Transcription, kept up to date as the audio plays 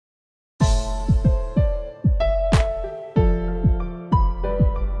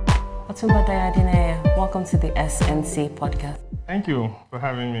Dayo Adeneye, welcome to the SNC podcast. Thank you for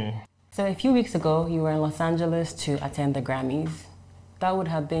having me. So a few weeks ago, you were in Los Angeles to attend the Grammys. That would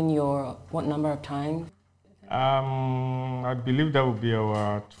have been your, what number of times? I believe that would be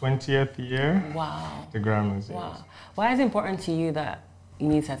our 20th year. Wow. The Grammys, Wow. yes. Why is it important to you that you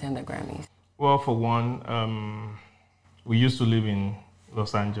need to attend the Grammys? Well, for one, we used to live in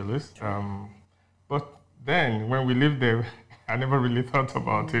Los Angeles. But then when we lived there, I never really thought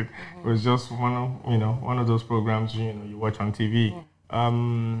about it. It was just one of those programs you watch on TV.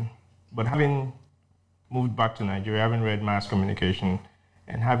 But having moved back to Nigeria, having read mass communication,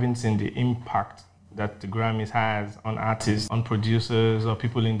 and having seen the impact that the Grammys has on artists, on producers, or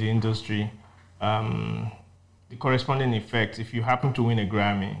people in the industry, the corresponding effect, if you happen to win a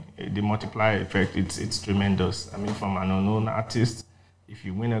Grammy, the multiplier effect, it's tremendous. I mean, from an unknown artist, if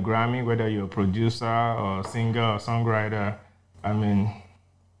you win a Grammy, whether you're a producer or a singer or songwriter, I mean,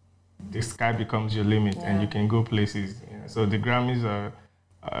 the sky becomes your limit, and you can go places. So the Grammys are,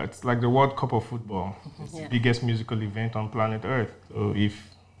 it's like the World Cup of football. It's the biggest musical event on planet Earth. So if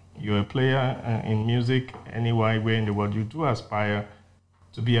you're a player in music, anywhere in the world, you do aspire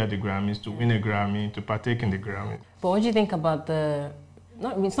to be at the Grammys, to win a Grammy, to partake in the Grammys. But what do you think about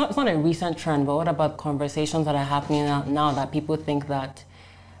it's not a recent trend, but what about conversations that are happening now that people think that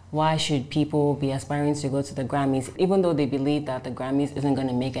why should people be aspiring to go to the Grammys, even though they believe that the Grammys isn't going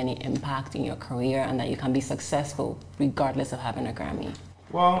to make any impact in your career and that you can be successful regardless of having a Grammy?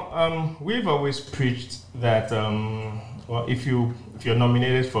 Well, we've always preached that, if you're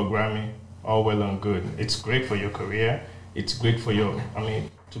nominated for a Grammy, all well and good. It's great for your career. It's great for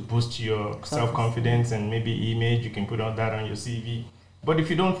to boost your self-confidence and maybe image. You can put on that on your CV. But if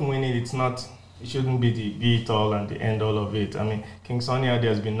you don't win it, it shouldn't be the be-it-all and the end-all of it. I mean, King Sunny Ade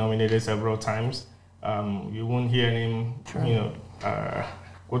has been nominated several times. You won't hear him,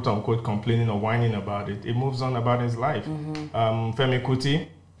 quote-unquote, complaining or whining about it. It moves on about his life. Femi Kuti.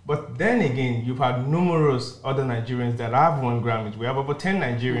 But then again, you've had numerous other Nigerians that have won Grammys. We have over 10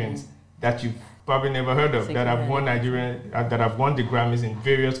 Nigerians that you've probably never heard of that have won that have won the Grammys in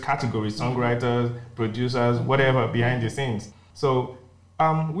various categories, songwriters, producers, whatever, behind the scenes. So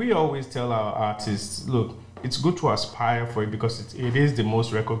we always tell our artists, look, it's good to aspire for it because it is the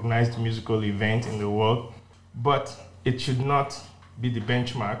most recognized musical event in the world, but it should not be the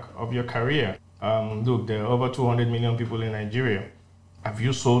benchmark of your career. Look, there are over 200 million people in Nigeria. Have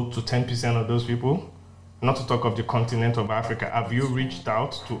you sold to 10% of those people? Not to talk of the continent of Africa. Have you reached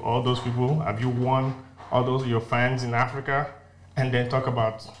out to all those people? Have you won all those your fans in Africa? And then talk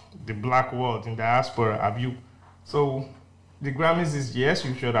about the black world in diaspora. Have you? So the Grammys is, yes,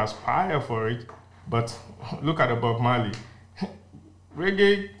 you should aspire for it, but look at Bob Marley.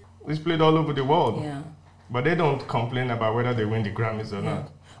 Reggae is played all over the world, but they don't complain about whether they win the Grammys or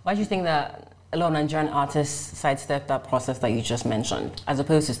not. Why do you think that a lot of Nigerian artists sidestep that process that you just mentioned, as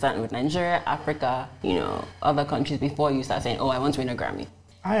opposed to starting with Nigeria, Africa, other countries before you start saying, oh, I want to win a Grammy?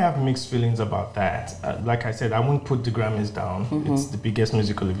 I have mixed feelings about that. Like I said, I won't put the Grammys down. It's the biggest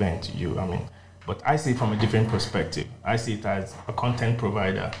musical event, but I see it from a different perspective. I see it as a content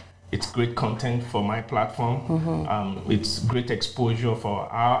provider. It's great content for my platform. It's great exposure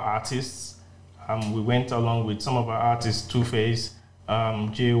for our artists. We went along with some of our artists, Two-Face,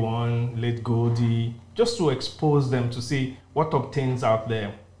 J1, Late Goldie, just to expose them to see what obtains out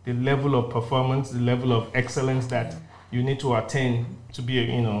there, the level of performance, the level of excellence that you need to attain to be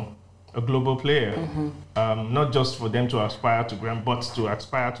a global player. Not just for them to aspire to Grammy, but to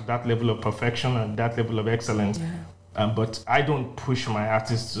aspire to that level of perfection and that level of excellence. But I don't push my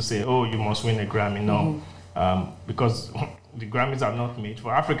artists to say, oh, you must win a Grammy. No, because the Grammys are not made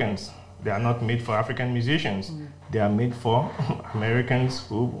for Africans. They are not made for African musicians. They are made for Americans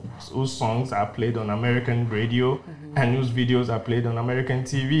whose songs are played on American radio and whose videos are played on American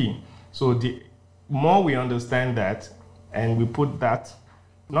TV. So the more we understand that, and we put that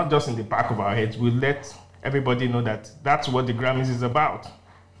not just in the back of our heads, we let everybody know that that's what the Grammys is about.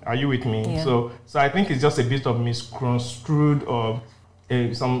 Are you with me? Yeah. So I think it's just a bit of misconstrued or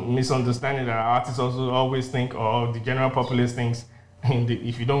some misunderstanding that artists also always think, or the general populace thinks,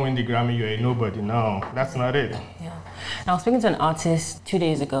 if you don't win the Grammy, you're a nobody. No, that's not it. Yeah. I was speaking to an artist 2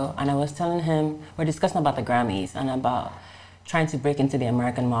 days ago, and I was telling him, we're discussing about the Grammys and about trying to break into the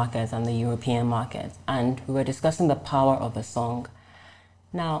American markets and the European markets. And we were discussing the power of a song.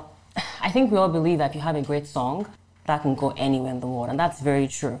 Now, I think we all believe that if you have a great song, that can go anywhere in the world. And that's very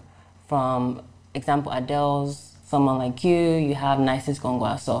true. From example, Adele's Someone Like You have Nicest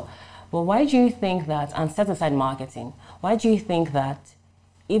Gongwa. So, but why do you think that, and set aside marketing, why do you think that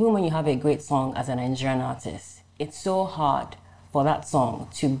even when you have a great song as a Nigerian artist, it's so hard for that song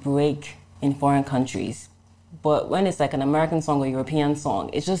to break in foreign countries. But when it's like an American song or European song,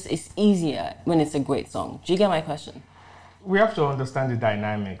 it's easier when it's a great song. Do you get my question? We have to understand the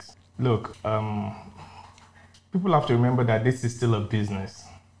dynamics. Look, people have to remember that this is still a business.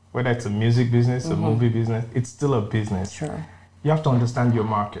 Whether it's a music business, a movie business, it's still a business. Sure. You have to understand your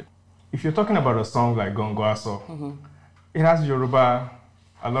market. If you're talking about a song like Gongwaso, it has Yoruba,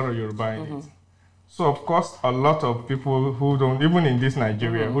 a lot of Yoruba in it. So of course, a lot of people who don't, even in this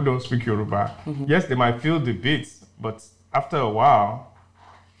Nigeria, who don't speak Yoruba, yes, they might feel the beats, but after a while,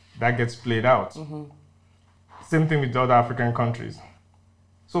 that gets played out. Same thing with other African countries.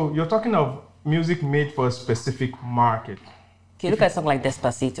 So you're talking of music made for a specific market. Okay, look at something like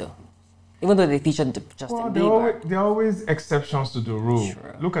Despacito. Even though they featured Justin Bieber. There are always exceptions to the rule.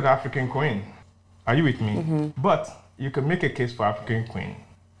 Sure. Look at African Queen. Are you with me? But you can make a case for African Queen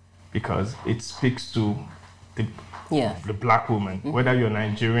because it speaks to the black woman. Whether you're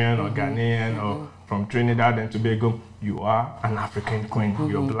Nigerian or Ghanaian or from Trinidad and Tobago, you are an African queen.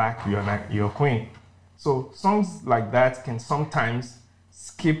 You're black, you're a queen. So songs like that can sometimes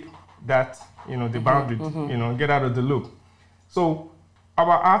skip that, the boundary, get out of the loop. So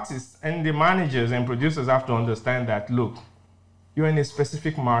our artists and the managers and producers have to understand that, look, you're in a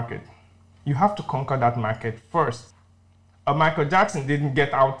specific market. You have to conquer that market first. Michael Jackson didn't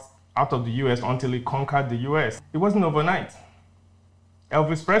get out of the US until he conquered the US. It wasn't overnight.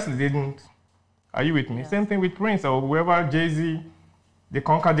 Elvis Presley didn't. Are you with me? Yes. Same thing with Prince or whoever, Jay-Z. They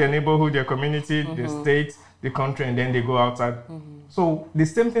conquer their neighborhood, their community, their state, the country, and then they go outside. So the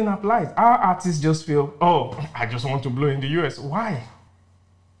same thing applies. Our artists just feel, oh, I just want to blow in the US. Why?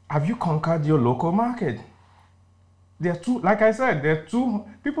 Have you conquered your local market? There are two, like I said,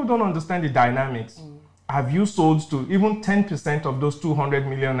 people don't understand the dynamics. Have you sold to even 10% of those 200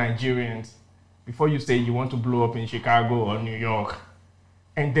 million Nigerians before you say you want to blow up in Chicago or New York?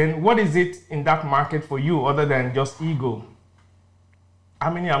 And then what is it in that market for you other than just ego?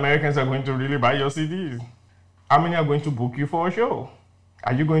 How many Americans are going to really buy your CDs? How many are going to book you for a show?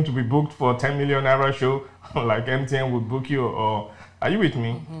 Are you going to be booked for a 10 million naira show like MTN would book you? Or are you with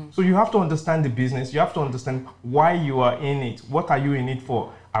me? So you have to understand the business. You have to understand why you are in it. What are you in it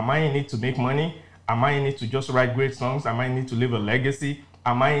for? Am I in it to make money? Am I in it to just write great songs? Am I in it to leave a legacy?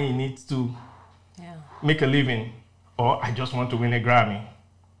 Am I in it to make a living? Or I just want to win a Grammy?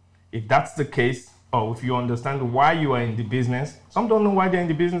 If that's the case, or if you understand why you are in the business, some don't know why they're in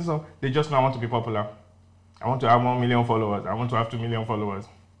the business, or they just now want to be popular. I want to have 1 million followers. I want to have 2 million followers.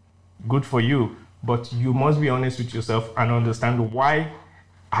 Good for you, but you must be honest with yourself and understand why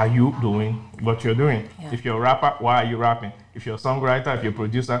are you doing what you're doing. If you're a rapper, why are you rapping? If you're a songwriter, if you're a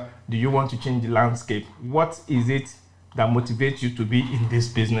producer, do you want to change the landscape? What is it that motivates you to be in this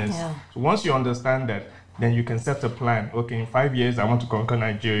business? So once you understand that, then you can set a plan. Okay, in 5 years, I want to conquer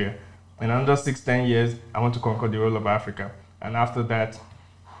Nigeria. In under 6-10 years, I want to conquer the whole of Africa. And after that,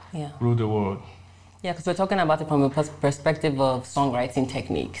 rule the world. Yeah, because we're talking about it from a perspective of songwriting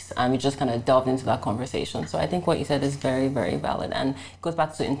techniques, and we just kind of delved into that conversation. So I think what you said is very, very valid, and it goes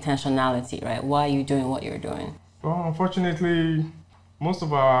back to intentionality, right? Why are you doing what you're doing? Well, unfortunately, most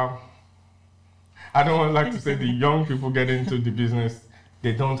of our, I don't like to say the young people get into the business,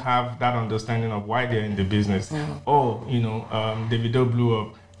 they don't have that understanding of why they're in the business. Oh, Davido blew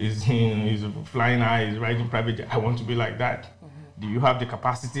up, he's flying high, he's riding private jet. I want to be like that. Do you have the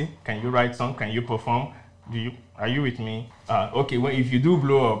capacity? Can you write songs? Can you perform? Are you with me? Okay, well, if you do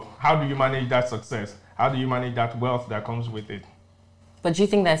blow up, how do you manage that success? How do you manage that wealth that comes with it? But do you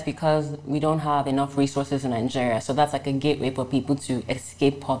think that's because we don't have enough resources in Nigeria? So that's like a gateway for people to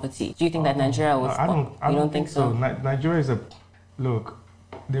escape poverty. Do you think that Nigeria was... I don't think so. Nigeria is look,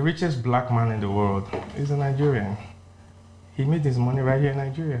 the richest black man in the world is a Nigerian. He made his money right here in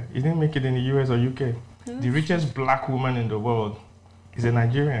Nigeria. He didn't make it in the US or UK. The richest black woman in the world is a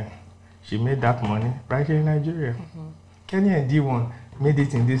Nigerian. She made that money right here in Nigeria. Kenny and D1 made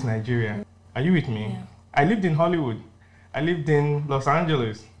it in this Nigeria. Are you with me? I lived in Hollywood. I lived in Los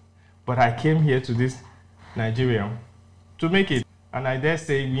Angeles. But I came here to this Nigeria to make it. And I dare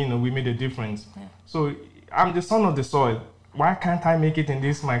say, we made a difference. So I'm the son of the soil. Why can't I make it in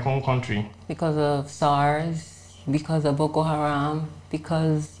this, my home country? Because of SARS, because of Boko Haram,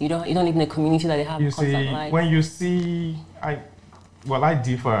 because you don't live in a community that they have constant life. When you see, I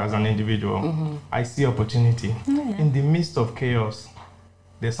differ as an individual. I see opportunity. In the midst of chaos,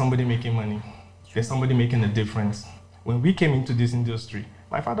 there's somebody making money. There's somebody making a difference. When we came into this industry,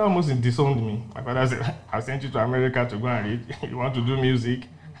 my father almost disowned me. My father said, I sent you to America to go and read. You want to do music?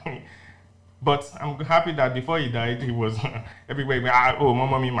 But I'm happy that before he died, he was everywhere. Oh,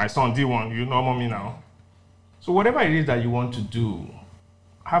 mommy, my son, D1, you know mommy now. So whatever it is that you want to do,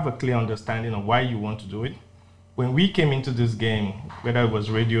 have a clear understanding of why you want to do it. When we came into this game, whether it was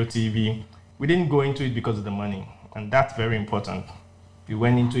radio, TV, we didn't go into it because of the money, and that's very important. We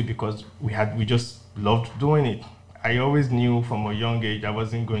went into it because we just loved doing it. I always knew from a young age I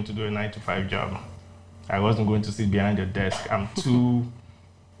wasn't going to do a 9-to-5 job. I wasn't going to sit behind a desk. I'm too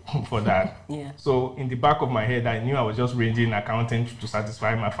for that. Yeah. So in the back of my head, I knew I was just raising an accountant to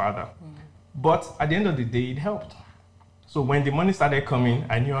satisfy my father. But at the end of the day, it helped. So when the money started coming,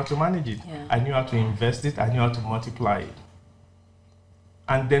 I knew how to manage it. Yeah. I knew how to invest it. I knew how to multiply it.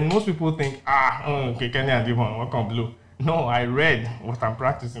 And then most people think, okay, Kenny and Devon, what can blue? No, I read what I'm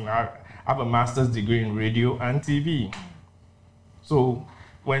practicing. I have a master's degree in radio and TV. So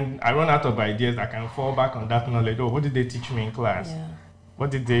when I run out of ideas, I can fall back on that knowledge. Oh, what did they teach me in class? Yeah.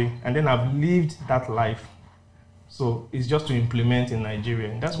 What did they? And then I've lived that life. So it's just to implement in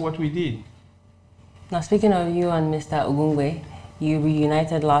Nigeria. And that's what we did. Now, speaking of you and Mr. Ogungbe, you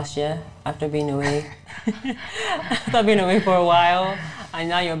reunited last year after being away. After being away for a while, and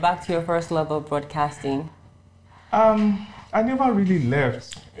now you're back to your first love of broadcasting. I never really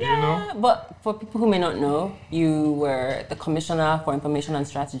left, you know. But for people who may not know, you were the Commissioner for Information and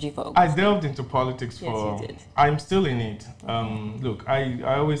Strategy for Ogun. I delved into politics for... Yes, you did. I'm still in it. Look, I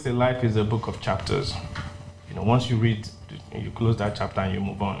always say life is a book of chapters. You know, once you read, you close that chapter and you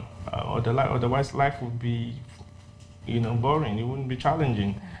move on. Otherwise, life would be, you know, boring. It wouldn't be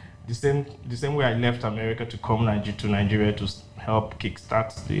challenging. The same way I left America to come to Nigeria to help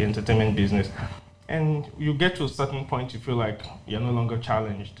kickstart the entertainment business. And you get to a certain point, you feel like you're no longer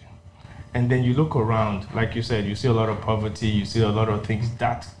challenged. And then you look around, like you said, you see a lot of poverty, you see a lot of things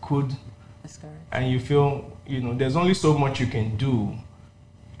that could, and you feel, you know, there's only so much you can do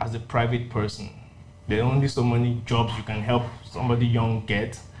as a private person. There are only so many jobs you can help somebody young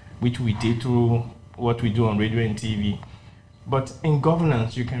get, which we did through what we do on radio and TV. But in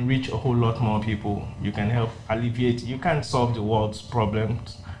governance, you can reach a whole lot more people. You can help alleviate, you can't solve the world's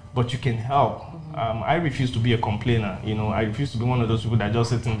problems, but you can help. I refuse to be a complainer. You know, I refuse to be one of those people that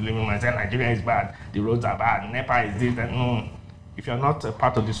just sit in the living room and say, Nigeria is bad, the roads are bad, NEPA is this, that. No. If you're not a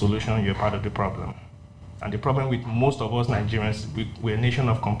part of the solution, you're part of the problem. And the problem with most of us Nigerians, we're a nation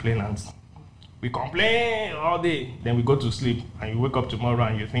of complainants. We complain all day, then we go to sleep, and you wake up tomorrow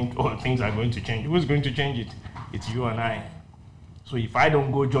and you think, oh, things are going to change. Who's going to change it? It's you and I. So if I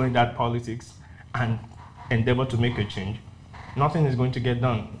don't go join that politics and endeavor to make a change, nothing is going to get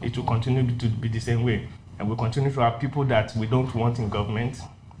done. It will continue to be the same way. And we'll continue to have people that we don't want in government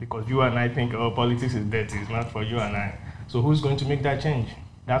because you and I think, oh, politics is dirty. It's not for you and I. So who's going to make that change?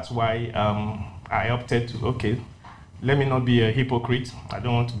 That's why I opted to, okay, let me not be a hypocrite. I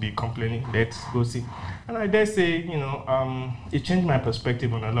don't want to be complaining. Let's go see. And I dare say, you know, it changed my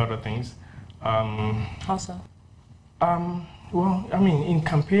perspective on a lot of things. How so? Well, I mean, in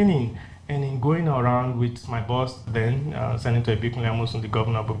campaigning, and in going around with my boss then, Senator Ebikunle Amosun, the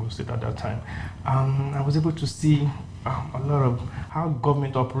governor of Ogun State at that time, I was able to see a lot of how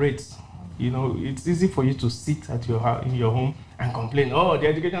government operates. You know, it's easy for you to sit at in your home and complain, oh, the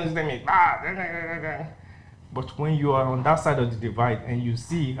education system is bad. But when you are on that side of the divide and you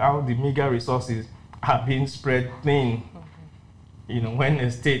see how the meager resources are being spread thin, you know, when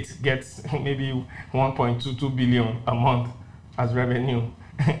a state gets maybe 1.22 billion a month as revenue,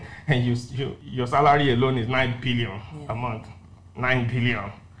 and your salary alone is 9 billion a month, 9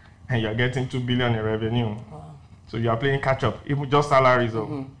 billion, and you're getting 2 billion in revenue. Wow. So you are playing catch up, even just salaries,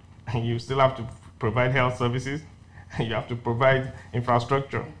 and you still have to provide health services, you have to provide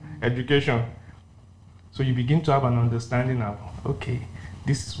infrastructure, education. So you begin to have an understanding of, okay,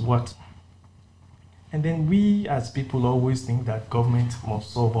 this is what. And then we as people always think that government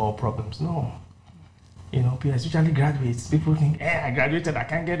must solve all problems. No. You know, especially graduates, people think, hey, I graduated, I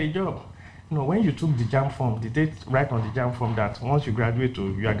can't get a job. No, when you took the JAM form, did they write on the JAM form that once you graduate,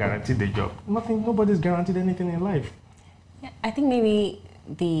 you are guaranteed a job? Nobody's guaranteed anything in life. Yeah, I think maybe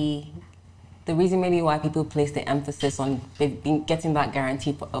the reason maybe why people place the emphasis on getting that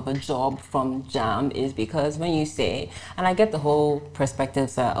guarantee of a job from JAM is because when you say, and I get the whole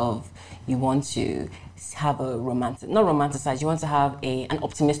perspective of you want to have a not romanticize, you want to have an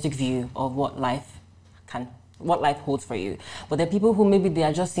optimistic view of what life holds for you. But there are people who maybe they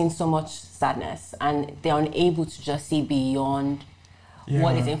are just seeing so much sadness and they're unable to just see beyond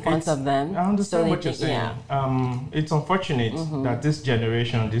what is in front of them. I understand what you're saying. Yeah. It's unfortunate that this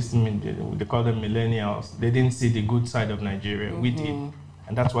generation, they call them millennials, they didn't see the good side of Nigeria. We did.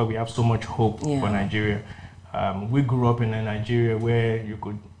 And that's why we have so much hope for Nigeria. We grew up in a Nigeria where you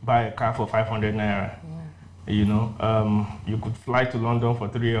could buy a car for 500 naira. You know, you could fly to London for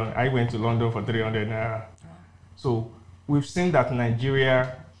 300. I went to London for 300 naira. So we've seen that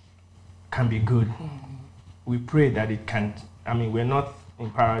Nigeria can be good. We pray that it can. I mean, we're not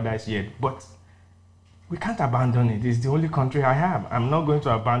in paradise yet, but we can't abandon it. It's the only country I have. I'm not going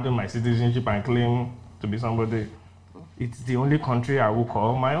to abandon my citizenship and claim to be somebody. It's the only country I will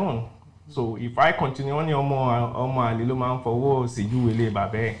call my own. So if I continue on your we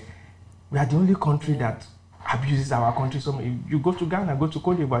are the only country that abuses our country. So if you go to Ghana, go to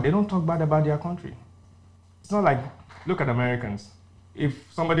Cote d'Ivoire, they don't talk bad about their country. It's not like, look at Americans.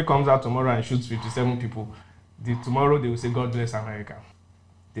 If somebody comes out tomorrow and shoots 57 people, tomorrow they will say, God bless America.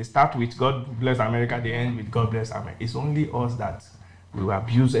 They start with God bless America, they end with God bless America. It's only us that will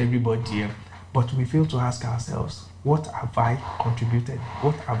abuse everybody. But we fail to ask ourselves, what have I contributed?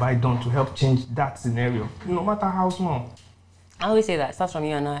 What have I done to help change that scenario, no matter how small? I always say that. It starts from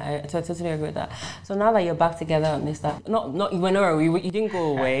you, and I totally agree with that. So now that you're back together, Mr. You didn't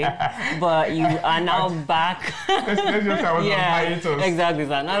go away, but you are now back. Let's just have a hiatus. Exactly,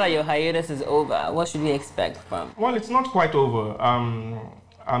 sir. Now that your hiatus is over, what should we expect from? Well, it's not quite over.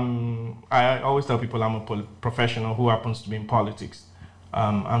 I always tell people I'm a professional who happens to be in politics.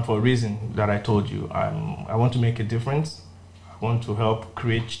 And for a reason that I told you, I want to make a difference. I want to help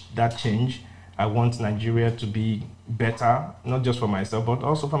create that change. I want Nigeria to be better, not just for myself, but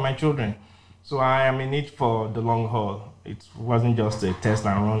also for my children. So I am in it for the long haul. It wasn't just a test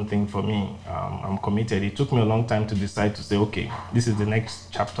and run thing for me. I'm committed. It took me a long time to decide to say, okay, this is the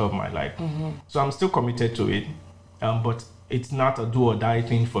next chapter of my life. So I'm still committed to it, but it's not a do or die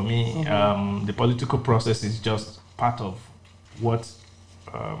thing for me. The political process is just part of what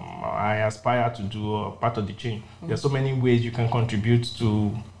I aspire to do, or part of the change. There's so many ways you can contribute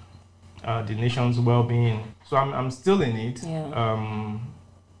to the nation's well-being. So I'm still in it,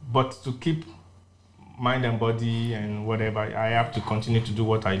 but to keep mind and body and whatever, I have to continue to do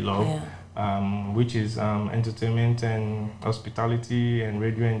what I love, which is entertainment and hospitality and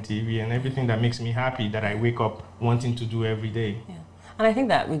radio and TV and everything that makes me happy, that I wake up wanting to do every day. And I think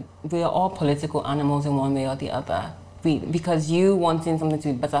that we are all political animals in one way or the other. Because you wanting something to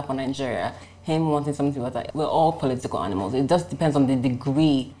be better for Nigeria, him wanting something to be better, we're all political animals. It just depends on the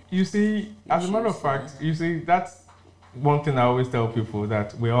degree. You see, as a matter of fact, that's one thing I always tell people,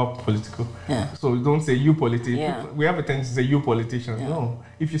 that we're all political. So don't say you politician. We have a tendency to say you politician. No.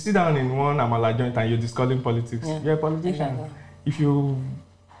 If you sit down in one Amala joint and you're discussing politics, you're a politician. Exactly. If you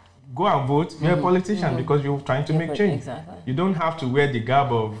go and vote, you're a politician because you're trying to make change. Exactly. You don't have to wear the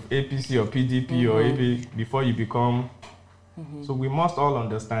garb of APC or PDP or AP before you become. So we must all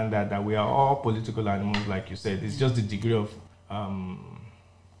understand that we are all political animals, like you said. It's just the degree of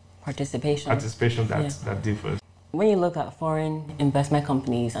participation that differs. When you look at foreign investment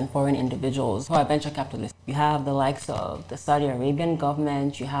companies and foreign individuals who are venture capitalists, you have the likes of the Saudi Arabian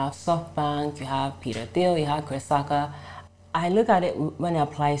government, you have SoftBank, you have Peter Thiel, you have Chris Saka. I look at it when it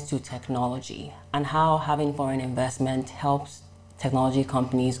applies to technology and how having foreign investment helps technology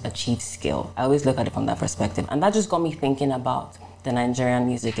companies achieve scale. I always look at it from that perspective. And that just got me thinking about the Nigerian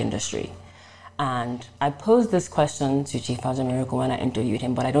music industry. And I posed this question to Chief Ajamiriku when I interviewed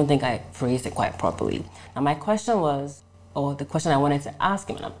him, but I don't think I phrased it quite properly. Now my question was, or the question I wanted to ask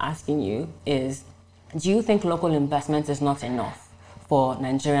him, and I'm asking you, is do you think local investment is not enough for the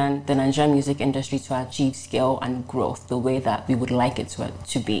Nigerian music industry to achieve scale and growth the way that we would like it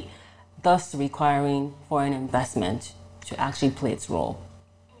to be, thus requiring foreign investment to actually play its role?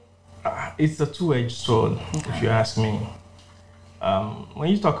 It's a two-edged sword, if you ask me. When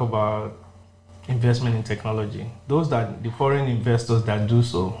you talk about investment in technology, the foreign investors that do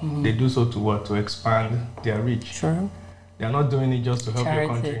so, they do so to what? To expand their reach. Sure. They're not doing it just to help your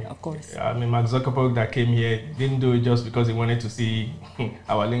country. Of course. I mean, Mark Zuckerberg that came here didn't do it just because he wanted to see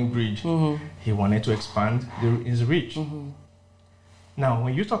our link bridge. He wanted to expand his reach. Now,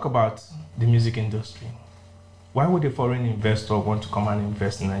 when you talk about the music industry, why would a foreign investor want to come and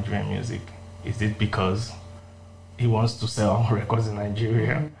invest in Nigerian music? Is it because he wants to sell records in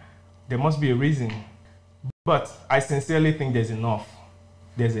Nigeria? There must be a reason. But I sincerely think there's enough.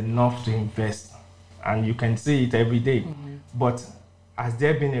 There's enough to invest. And you can see it every day. But has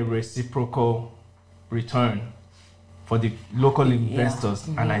there been a reciprocal return for the local investors?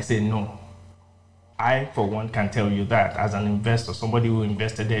 And I say no. I, for one, can tell you that as an investor, somebody who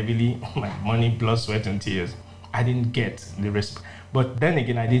invested heavily, my money, blood, sweat, and tears, I didn't get the risk. But then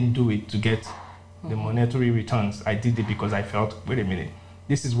again, I didn't do it to get the monetary returns. I did it because I felt, wait a minute,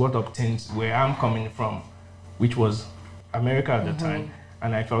 this is what obtains where I'm coming from, which was America at the time.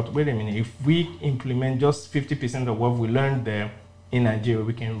 And I felt, wait a minute, if we implement just 50% of what we learned there in Nigeria,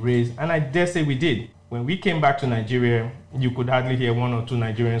 we can raise, and I dare say we did. When we came back to Nigeria, you could hardly hear one or two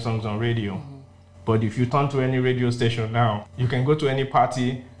Nigerian songs on radio. But if you turn to any radio station now, you can go to any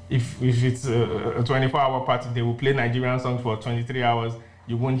party. If it's a 24-hour party, they will play Nigerian songs for 23 hours.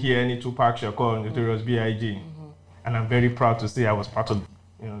 You won't hear any Tupac Shakur or Notorious B.I.G. And I'm very proud to say I was part of,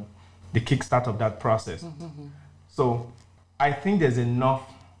 the kickstart of that process. So I think there's enough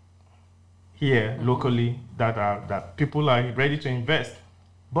here locally that people are ready to invest.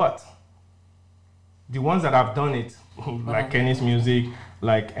 But the ones that have done it, like Kenny's Music,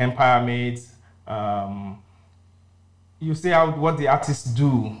 like Empire Mates, you see what the artists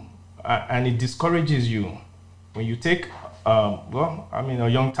do, and it discourages you. When you take, a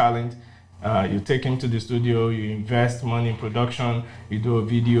young talent, you take him to the studio, you invest money in production, you do a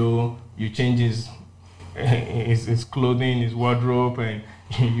video, you change his clothing, his wardrobe, and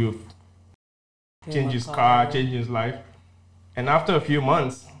you change his car, change his life. And after a few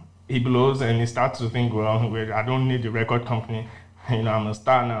months, he blows and he starts to think, well, I don't need the record company. I'm a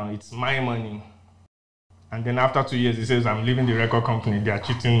star now, it's my money. And then after 2 years, he says, I'm leaving the record company, they are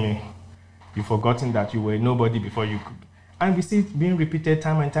cheating me. You've forgotten that you were nobody before you could. And we see it being repeated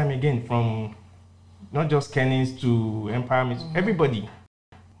time and time again, from not just Kenny's to Empire Mates, everybody.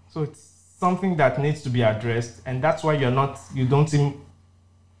 So it's something that needs to be addressed, and that's why you don't see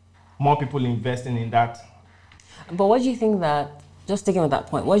more people investing in that. But what do you think that, just sticking with that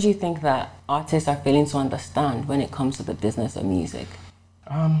point, what do you think that artists are failing to understand when it comes to the business of music?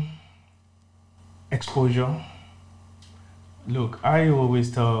 Exposure. Look, I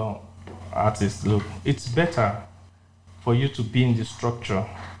always tell artists, look, it's better for you to be in the structure,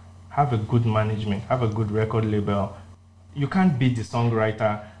 have a good management, have a good record label. You can't be the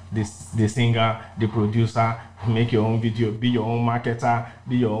songwriter, the singer, the producer, make your own video, be your own marketer,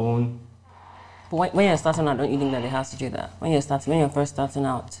 be your own. But when you're starting out, don't you think that they have to do that? When you're first starting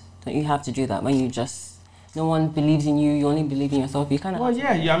out, don't you have to do that? When no one believes in you, you only believe in yourself. You kind of. Well,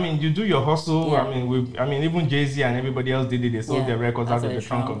 you do your hustle. Yeah. Even Jay-Z and everybody else did it. They sold their records out of the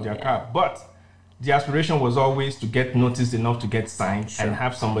trunk of their car. But the aspiration was always to get noticed enough to get signed and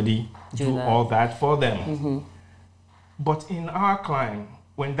have somebody do all that for them. But in our climb,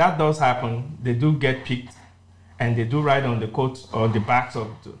 when that does happen, they do get picked and they do ride on the coat or the backs of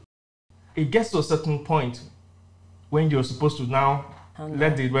it gets to a certain point when you're supposed to now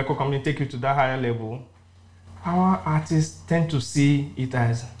let the record company take you to that higher level. Our artists tend to see it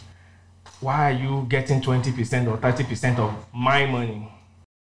as, why are you getting 20% or 30% of my money?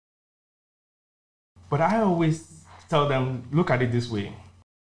 But I always tell them, look at it this way.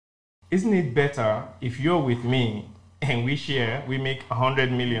 Isn't it better if you're with me and we share, we make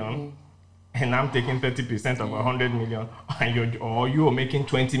 100 million and I'm taking 30% of 100 million, or you're making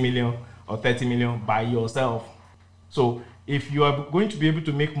 20 million or 30 million by yourself? So if you are going to be able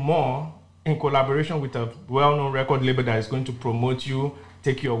to make more in collaboration with a well-known record label that is going to promote you,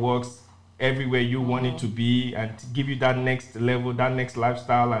 take your works everywhere you want it to be, and give you that next level, that next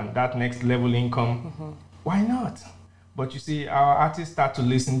lifestyle, and that next level income, why not? But you see, our artists start to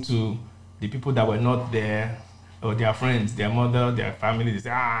listen to the people that were not there, or their friends, their mother, their family. They say,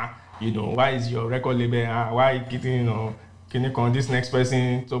 why is your record label, why getting, can you call this next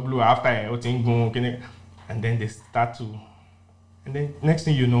person so blue after, and then they start to, and then next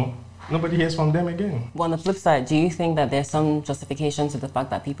thing you know, nobody hears from them again. But on the flip side, do you think that there's some justification to the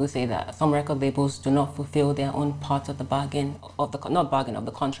fact that people say that some record labels do not fulfill their own part of the bargain, of the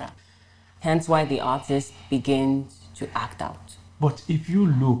contract? Hence why the artist begins to act out. But if you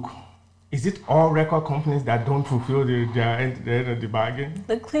look, is it all record companies that don't fulfill their end of the bargain?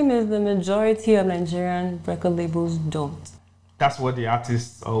 The claim is the majority of Nigerian record labels don't. That's what the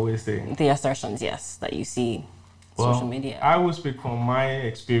artists always say. The assertions, yes, that you see. Social media. I will speak from my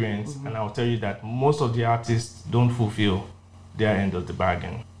experience, and I will tell you that most of the artists don't fulfill their end of the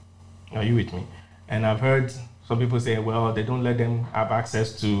bargain. Are you with me? And I've heard some people say, well, they don't let them have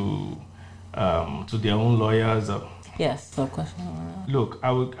access to their own lawyers. Yes, no question. Look,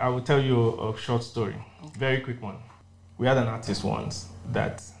 I will tell you a short story, very quick one. We had an artist once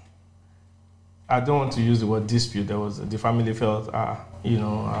that, I don't want to use the word dispute. There was, the family felt,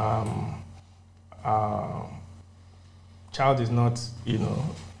 child is not,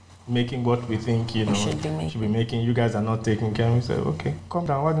 making what we think, should be making. You guys are not taking care. We said, okay, come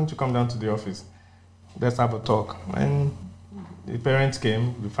down. Why don't you come down to the office? Let's have a talk. And the parents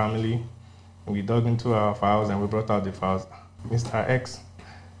came, the family. We dug into our files and we brought out the files. Mr. X,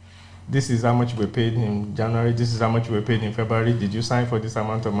 this is how much we paid in January. This is how much we paid in February. Did you sign for this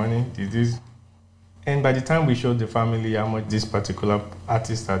amount of money? Did this? And by the time we showed the family how much this particular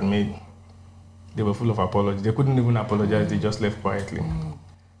artist had made, they were full of apologies. They couldn't even apologize. They just left quietly.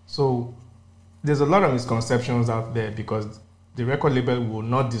 So there's a lot of misconceptions out there because the record label will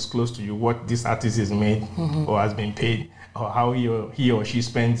not disclose to you what this artist is made or has been paid, or how he or she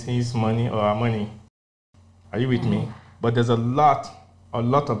spends his money or her money. Are you with me? But there's a lot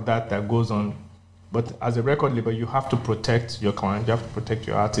of that goes on. But as a record label, you have to protect your client, you have to protect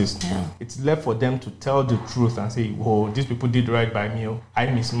your artist. Yeah. It's left for them to tell the truth and say, "Oh, these people did right by me, or I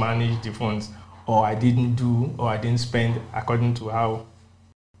mismanaged the funds, or I didn't do, or I didn't spend according to how."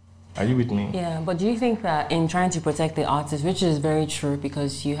 Are you with me? Yeah, but do you think that in trying to protect the artist, which is very true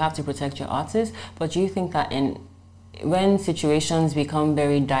because you have to protect your artist, but do you think that when situations become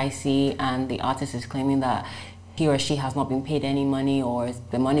very dicey and the artist is claiming that he or she has not been paid any money, or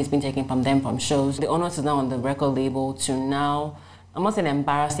the money has been taken from them from shows, the onus is now on the record label to now, I'm not saying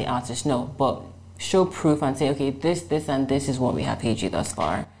embarrass the artist, no, but show proof and say, okay, this, and this is what we have paid you thus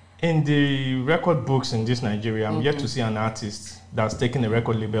far? In the record books in this Nigeria, I'm yet to see an artist that's taken a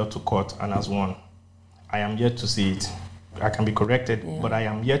record label to court and has won. I am yet to see it. I can be corrected, but I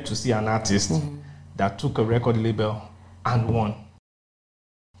am yet to see an artist that took a record label and won.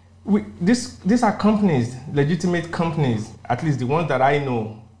 These are companies, legitimate companies, at least the ones that I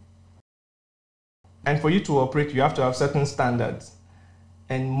know. And for you to operate, you have to have certain standards.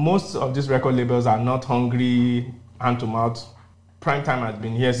 And most of these record labels are not hungry, hand to mouth. Primetime has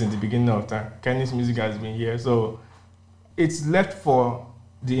been here since the beginning of time. Kenny's music has been here. So it's left for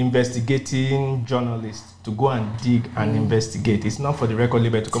the investigating journalists to go and dig and investigate. It's not for the record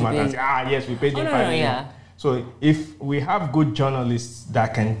label to come out and say, yes, we paid him 5 million. Yeah. So if we have good journalists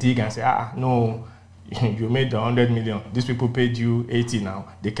that can dig and say, no, you made 100 million. These people paid you 80 now.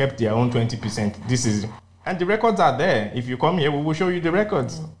 They kept their own 20%. And the records are there. If you come here, we will show you the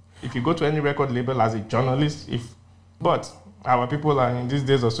records. If you go to any record label as a journalist, but our people are in these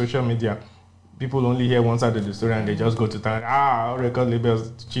days of social media, people only hear one side of the story and they just go to town. Our record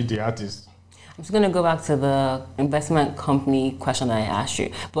labels cheat the artists. I'm just going to go back to the investment company question that I asked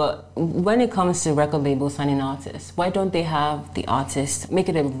you. But when it comes to record labels signing artists, why don't they have the artist, make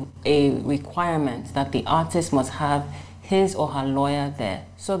it a requirement that the artist must have his or her lawyer there,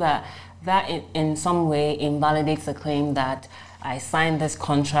 so that in some way invalidates the claim that I signed this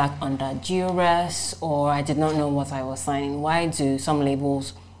contract under duress, or I did not know what I was signing? Why do some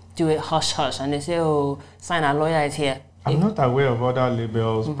labels do it hush-hush and they say, oh, sign, our lawyer is here? I'm not aware of other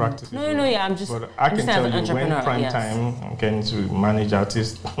labels practices. No, yeah, I'm just. But I can tell you, when prime time came to manage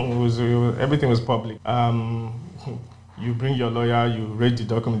artists, everything was public. You bring your lawyer, you read the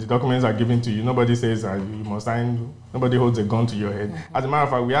document. The documents are given to you. Nobody says you must sign. Nobody holds a gun to your head. As a matter of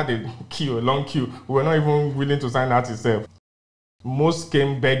fact, we had a long queue. We were not even willing to sign that itself. Most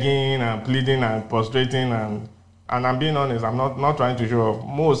came begging and pleading and prostrating, and I'm being honest, I'm not trying to show off.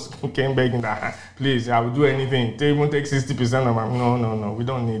 Most came begging that, please, I will do anything. They even take 60% of my, no, we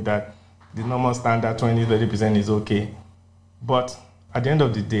don't need that. The normal standard 20-30% is okay. But at the end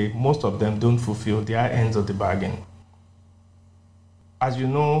of the day, most of them don't fulfill their ends of the bargain. As you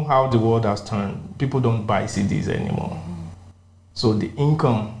know how the world has turned, people don't buy CDs anymore. So the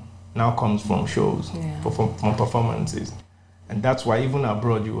income now comes from shows, from performances. And that's why even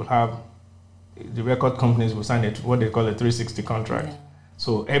abroad you will have the record companies will sign what they call a 360 contract. Yeah.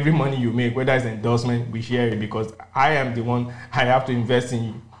 So every money you make, whether it's endorsement, we share it because I am the one, I have to invest in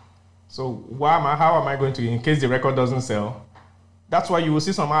you. So how am I going to, in case the record doesn't sell? That's why you will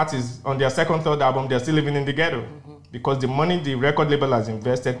see some artists on their second, third album, they're still living in the ghetto because the money the record label has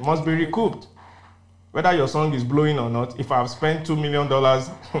invested must be recouped. Whether your song is blowing or not, if I've spent $2 million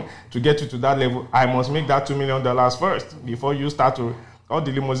to get you to that level, I must make that $2 million first before you start to, all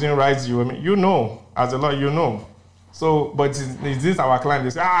the limousine rides as a lawyer, So, but is this our client? They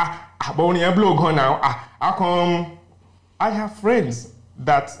say, but when you blow gone now, how come? I have friends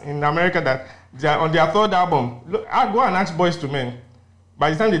that in America that they are on their third album. Look, I go and ask Boys to Men.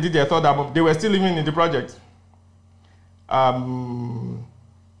 By the time they did their third album, they were still living in the project.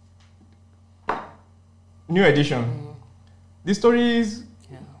 New edition. The story is,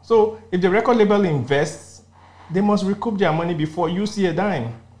 so if the record label invests, they must recoup their money before you see a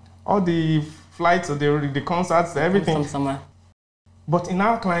dime. All the flights, the concerts, everything. From somewhere. But in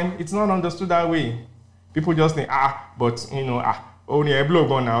our climate, it's not understood that way. People just think, only a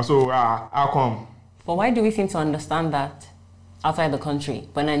blog on now, so how come? But why do we seem to understand that outside the country?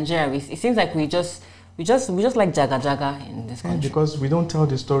 But Nigeria, it seems like we just like jaga in this country. Because we don't tell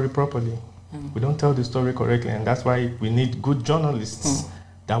the story properly. We don't tell the story correctly, and that's why we need good journalists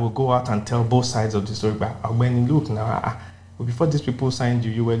that will go out and tell both sides of the story. But when you look now, before these people signed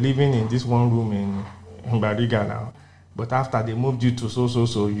you, you were living in this one room in Bariga now. But after they moved you to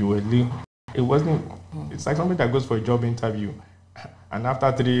so, you were living. It wasn't, it's like somebody that goes for a job interview. And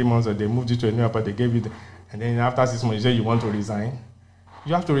after 3 months, they moved you to a new apartment, they gave you and then after 6 months, you say you want to resign.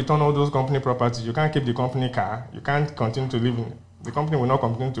 You have to return all those company properties. You can't keep the company car. You can't continue to live in. The company will not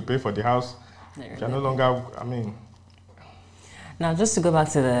continue to pay for the house. You're no longer, Now, just to go back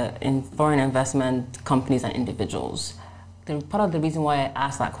to the foreign investment companies and individuals, part of the reason why I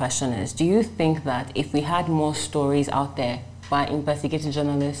asked that question is, do you think that if we had more stories out there by investigative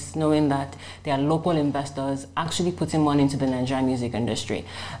journalists, knowing that there are local investors actually putting money into the Nigerian music industry,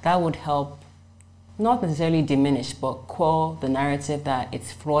 that would help not necessarily diminish, but quell the narrative that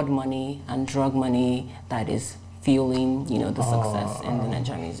it's fraud money and drug money that is fueling, the success in the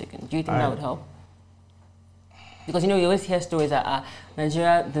Nigerian music industry? Do you think that would help? Because, you always hear stories that the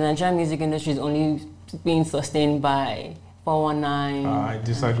Nigerian music industry is only being sustained by 419. I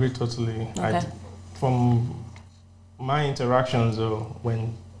disagree totally. Okay. From my interactions,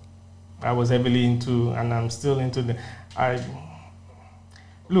 when I was heavily into, and I'm still into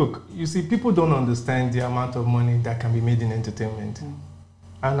look, you see, people don't understand the amount of money that can be made in entertainment.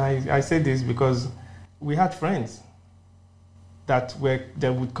 And I say this because we had friends that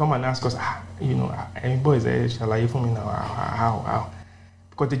would come and ask us, boys, shall I for me now? How?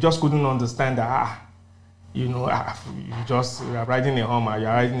 Because they just couldn't understand that, you just are riding a Hummer, you're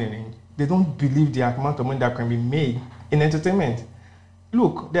riding a range. They don't believe the amount of money that can be made in entertainment.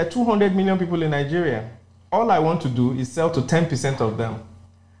 Look, there are 200 million people in Nigeria. All I want to do is sell to 10% of them.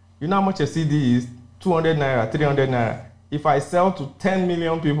 You know how much a CD is? 200 naira, 300 naira. If I sell to 10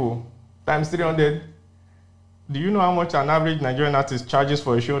 million people times 300, do you know how much an average Nigerian artist charges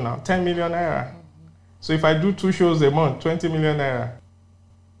for a show now? 10 million naira. So if I do 2 shows a month, 20 million naira.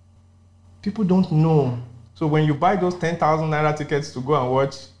 People don't know. So when you buy those 10,000 naira tickets to go and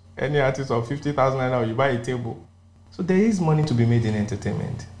watch any artist, or 50,000 naira, or you buy a table. So there is money to be made in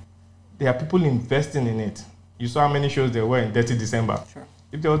entertainment. There are people investing in it. You saw how many shows there were in Dirty December. Sure.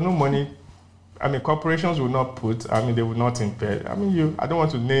 If there was no money, corporations would not put, they would not invest. I don't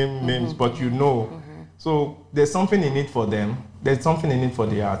want to name names, but So there's something in it for them. There's something in it for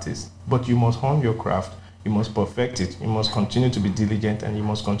the artists. But you must hone your craft. You must perfect it. You must continue to be diligent, and you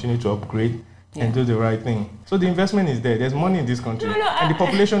must continue to upgrade and do the right thing. So the investment is there. There's money in this country. And the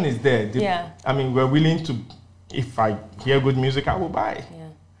population is there. We're willing to, if I hear good music, I will buy. Yeah.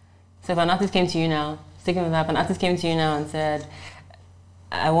 So if an artist came to you now, sticking with that, if an artist came to you now and said,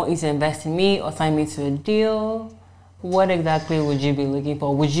 I want you to invest in me or sign me to a deal, what exactly would you be looking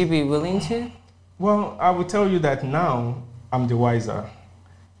for? Would you be willing to? Well, I will tell you that now I'm the wiser.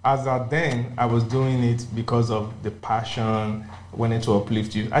 As at then, I was doing it because of the passion, wanting to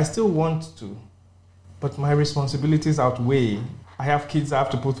uplift you. I still want to, but my responsibilities outweigh. I have kids I have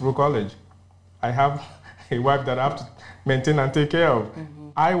to put through college. I have a wife that I have to maintain and take care of.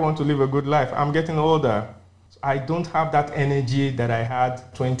 I want to live a good life. I'm getting older. I don't have that energy that I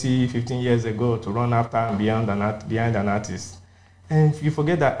had 20, 15 years ago to run after and behind an artist. And you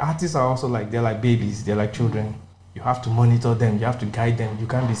forget that artists are also they're like babies, they're like children. You have to monitor them, you have to guide them. You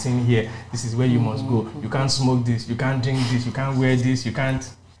can't be seen here, this is where you must go. You can't smoke this, you can't drink this, you can't wear this, you can't.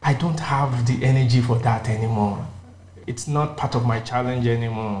 I don't have the energy for that anymore. It's not part of my challenge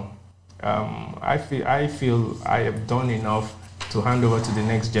anymore. I feel I have done enough to hand over to the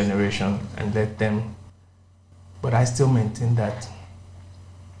next generation and let them. But I still maintain that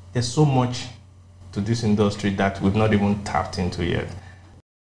there's so much to this industry that we've not even tapped into yet.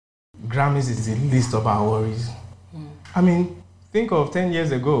 Grammys is the least of our worries. Think of 10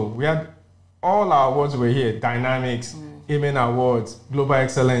 years ago, we had all our awards were here, Dynamics, Amen Awards, Global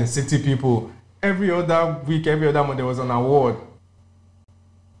Excellence, City People. Every other week, every other month, there was an award.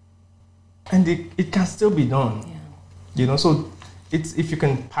 And it can still be done. So if you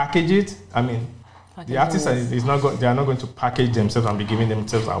can package it, the artists they are not going to package themselves and be giving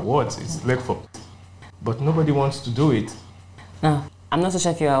themselves awards. It's left for. But nobody wants to do it. Now, I'm not so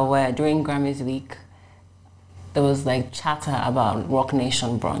sure if you're aware, during Grammys week, there was chatter about Rock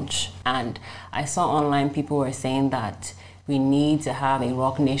Nation brunch. And I saw online people were saying that we need to have a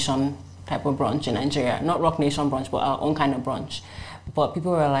Rock Nation type of brunch in Nigeria. Not Rock Nation brunch, but our own kind of brunch. But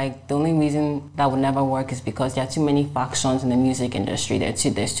people were like, the only reason that would never work is because there are too many factions in the music industry.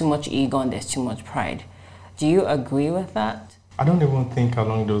 There's too much ego and there's too much pride. Do you agree with that? I don't even think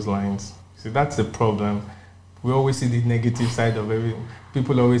along those lines. See, that's the problem. We always see the negative side of everything.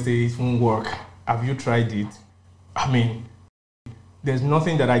 People always say it won't work. Have you tried it? There's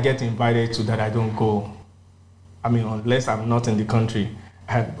nothing that I get invited to that I don't go. Unless I'm not in the country.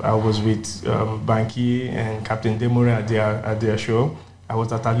 I was with Banky and Captain Demore at their show. I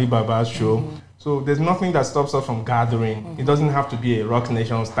was at Ali Baba's show. So there's nothing that stops us from gathering. It doesn't have to be a Rock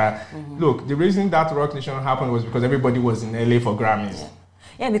Nation style. Look, the reason that Rock Nation happened was because everybody was in LA for Grammys.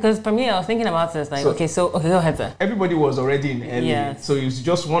 Yeah, because for me, I was thinking about this, like, okay, go ahead, sir. Everybody was already in LA, Yes. so it was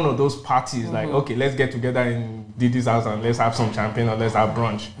just one of those parties, like, okay, let's get together in Didi's house and let's have some champagne or let's have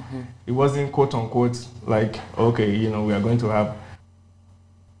brunch. It wasn't quote unquote like, okay, you know, we are going to have.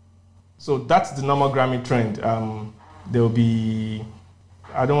 So that's the normal Grammy trend. There'll be,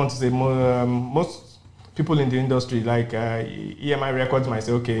 I don't want to say more, most people in the industry, like EMI Records might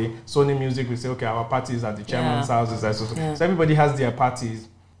say, okay, Sony Music will say, okay, our parties at the chairman's house. So everybody has their parties.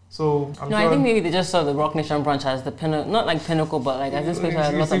 So I'm sure I think maybe they just saw the Rock Nation brunch as the pinnacle, not like pinnacle, but like as this place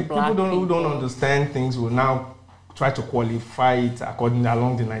has lots of black people. Who don't understand things will now try to qualify it according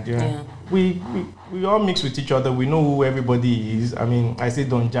along the Nigerian. Yeah. We all mix with each other. We know who everybody is. I mean, I say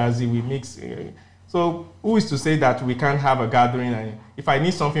Don Jazzy, we mix. So who is to say that we can't have a gathering? And if I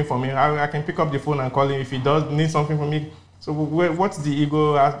need something from him, I can pick up the phone and call him. If he does need something from me, so what's the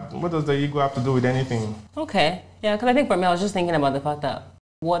ego? What does the ego have to do with anything? Okay, yeah, because I think for me, I was just thinking about the fact that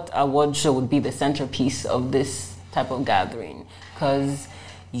what award show would be the centerpiece of this type of gathering, because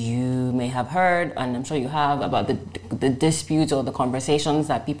you may have heard, and I'm sure you have, about the disputes or the conversations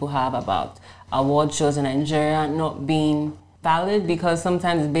that people have about award shows in Nigeria not being valid because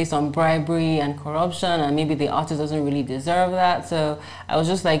sometimes it's based on bribery and corruption, and maybe the artist doesn't really deserve that. So I was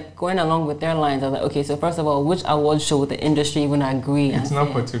just like going along with their lines. I was like, okay, so first of all, which award show would the industry even agree? It's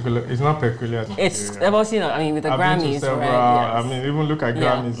not particular. It's not peculiar. It's about, you know, I mean, with the Grammys, been to several, right? Yes. I mean, even look at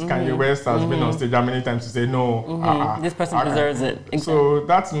Grammys. Kanye West has been on stage how many times to say no. This person deserves it. Exactly. So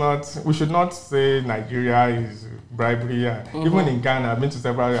that's not. We should not say Nigeria is bribery. Even in Ghana, I've been to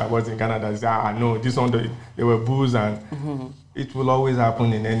several awards in Ghana that say, no, this one they were booze, and it will always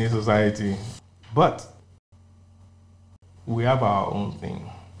happen in any society. But we have our own thing.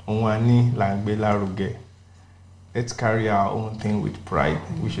 Let's carry our own thing with pride.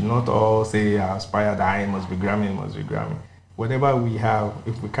 We should not all say aspire that it must be Grammy, it must be Grammy. Whatever we have,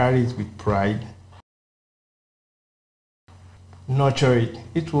 if we carry it with pride, nurture it,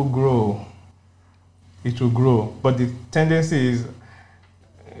 it will grow. It will grow. But the tendency is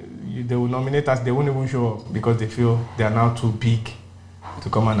they will nominate us, they won't even show up because they feel they are now too big to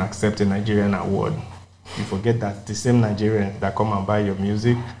come and accept a Nigerian award. You forget that the same Nigerians that come and buy your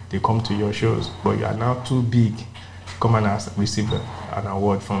music, they come to your shows, but you are now too big to come and receive an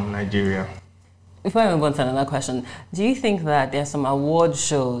award from Nigeria. Before I move on to another question, do you think that there are some award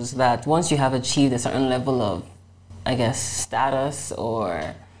shows that once you have achieved a certain level of, I guess, status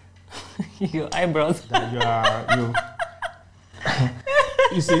or your eyebrows? That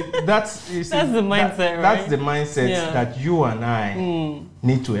you see, that's the mindset, right? That's the mindset that you and I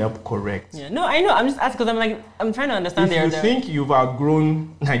need to help correct. Yeah. No, I know. I'm just asking because I'm trying to understand. If you think you've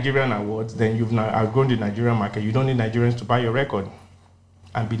outgrown Nigerian awards, then you've outgrown the Nigerian market. You don't need Nigerians to buy your record.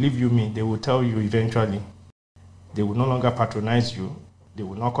 And believe you me, they will tell you eventually. They will no longer patronize you. They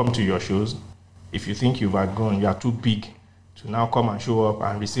will not come to your shows. If you think you've outgrown, you are too big to now come and show up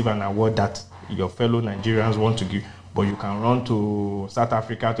and receive an award that your fellow Nigerians want to give. But you can run to South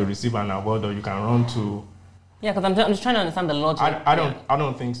Africa to receive an award, or you can run to... Yeah, because I'm just trying to understand the logic. I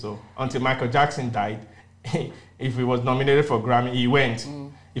don't think so. Until Michael Jackson died, if he was nominated for Grammy, he went.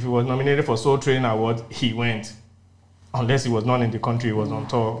 If he was nominated for Soul Train Award, he went. Unless he was not in the country, he was on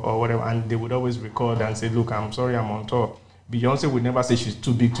tour or whatever. And they would always record and say, look, I'm sorry, I'm on tour. Beyonce would never say she's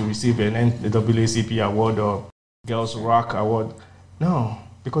too big to receive an NAACP award or Girls Rock Award. No,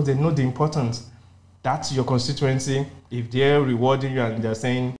 because they know the importance. That's your constituency. If they're rewarding you and they're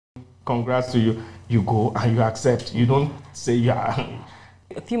saying congrats to you, you go and you accept. You don't say yeah.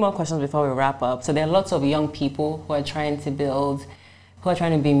 A few more questions before we wrap up. So there are lots of young people who are trying to build, who are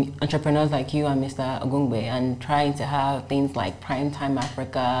trying to be entrepreneurs like you and Mr. Ogungbe, and trying to have things like Primetime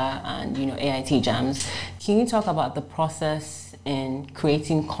Africa and AIT Jams. Can you talk about the process in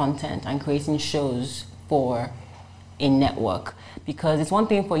creating content and creating shows for a network? Because it's one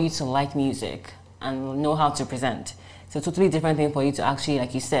thing for you to like music and know how to present. It's a totally different thing for you to actually,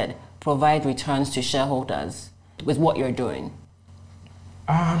 like you said, provide returns to shareholders with what you're doing.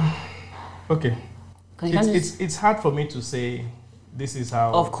 Okay. It's hard for me to say this is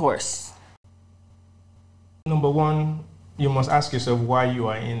how. Of course. Number one, you must ask yourself why you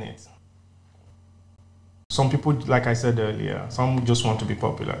are in it. Some people, like I said earlier, some just want to be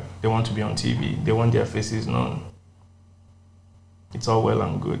popular. They want to be on TV. They want their faces known. It's all well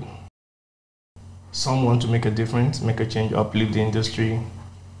and good. Some want to make a difference, make a change, uplift the industry.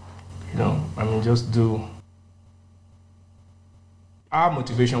 Just do. Our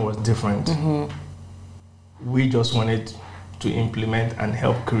motivation was different. We just wanted to implement and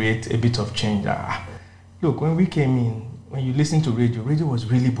help create a bit of change. Look, when we came in, when you listen to radio was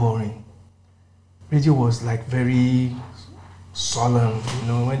really boring. Radio was like very solemn. You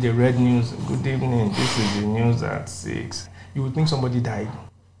know, when they read news, good evening, this is the news at 6. You would think somebody died.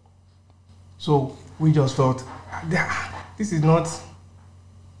 So we just felt, this is not,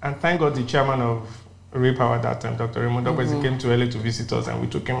 and thank God the chairman of Power at that time, Dr. Raymond Dobbs, came to LA to visit us, and we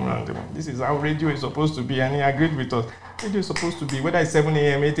took him around. This is how radio is supposed to be, and he agreed with us. Radio is supposed to be, whether it's 7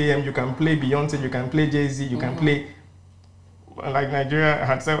 a.m., 8 a.m., you can play Beyonce, you can play Jay-Z, you can play, like Nigeria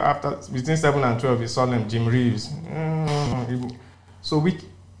had said, after between 7 and 12 is solemn, Jim Reeves. So we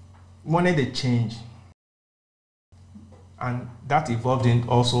wanted a change, and that evolved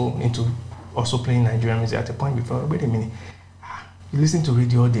into playing Nigerian music. At a point before, wait a minute, you listen to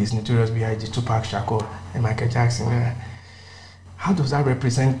radio all days, Notorious B.I.G., Tupac Shakur, and Michael Jackson. How does that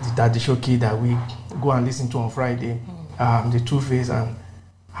represent the Daddy Shoki that we go and listen to on Friday, the Two-Face, and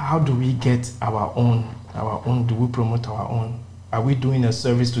how do we get our own? Do we promote our own? Are we doing a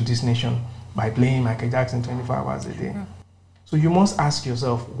service to this nation by playing Michael Jackson 24 hours a day? So you must ask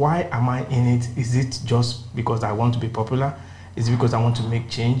yourself, why am I in it? Is it just because I want to be popular? Is it because I want to make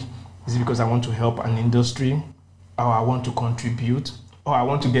change? Is it because I want to help an industry? Or I want to contribute? Or I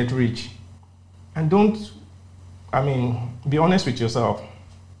want to get rich? And be honest with yourself.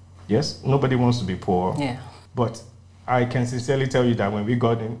 Yes, nobody wants to be poor. Yeah. But I can sincerely tell you that when we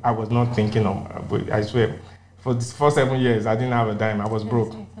got in, I was not thinking of, I swear, for the first 7 years, I didn't have a dime. I was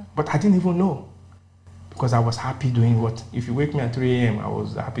broke. But I didn't even know. Because I was happy doing what? If you wake me at 3 a.m., I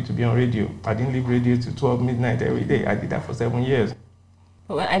was happy to be on radio. I didn't leave radio till 12 midnight every day. I did that for 7 years.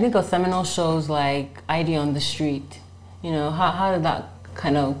 Well, I think of seminal shows like ID on the Street. You know, how did that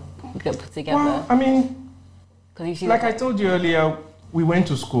kind of get put together? Well, like I told you earlier, we went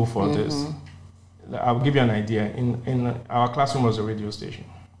to school for this. I'll give you an idea. In our classroom was a radio station.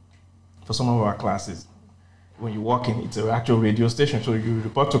 For some of our classes, when you walk in, it's an actual radio station. So you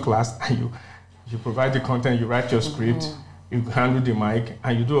report to class and you provide the content, you write your script, you handle the mic,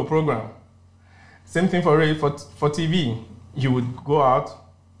 and you do a program. Same thing for TV. You would go out,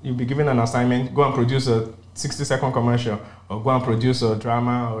 you'll be given an assignment, go and produce a 60-second commercial, or go and produce a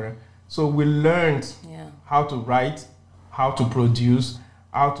drama. So we learned how to write, how to produce,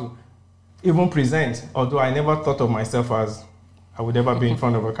 how to even present. Although I never thought of myself as I would ever be in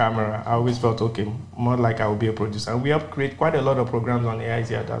front of a camera. I always felt, okay, more like I would be a producer. And we have created quite a lot of programs on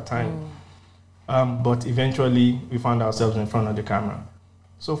AIT at that time. But eventually, we found ourselves in front of the camera.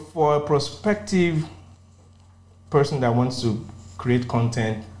 So for a prospective person that wants to create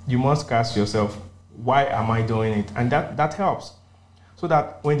content, you must ask yourself, why am I doing it? And that helps. So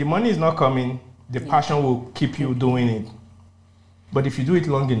that when the money is not coming, the passion will keep you doing it. But if you do it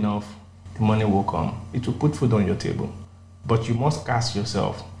long enough, the money will come. It will put food on your table. But you must ask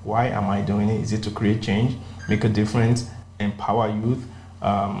yourself, why am I doing it? Is it to create change, make a difference, empower youth,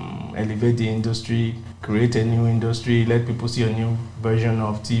 elevate the industry, create a new industry, let people see a new version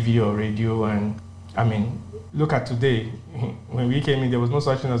of TV or radio? And look at today. When we came in, there was no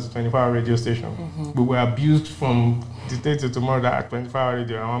such thing as a 24-hour radio station. We were abused from the day to tomorrow that 24-hour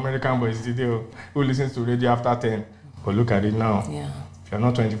radio. I'm American boys today who listens to radio after 10. But look at it now. Yeah. If you're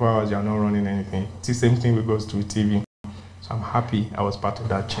not 24 hours, you're not running anything. It's the same thing goes to TV. So I'm happy I was part of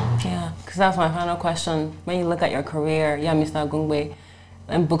that change. Yeah, because that's my final question. When you look at your career, Mr. Ogungbe,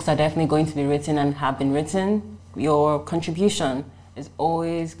 and books are definitely going to be written and have been written, your contribution is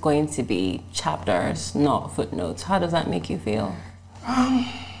always going to be chapters, not footnotes. How does that make you feel?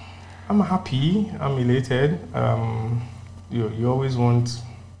 I'm happy. I'm elated. You always want.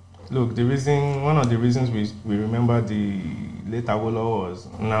 Look, one of the reasons we remember the late Awolowo was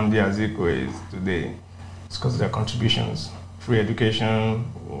Nnamdi Azikiwe is today. It's because of their contributions, free education,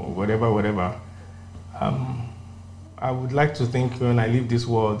 whatever. I would like to think when I leave this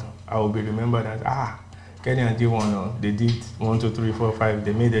world, I will be remembered as Kenny and Dayo, they did 1, 2, 3, 4, 5.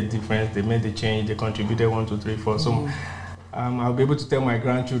 They made a difference. They made the change. They contributed 1, 2, 3, 4. So I'll be able to tell my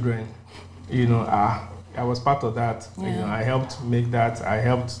grandchildren, I was part of that. Yeah. I helped make that. I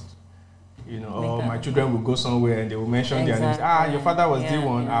helped, or my children will go somewhere and they will mention their names. Your father was the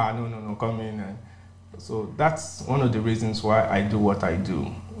one. Yeah. No, come in. And so that's one of the reasons why I do what I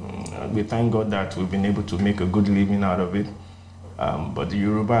do. We thank God that we've been able to make a good living out of it. But the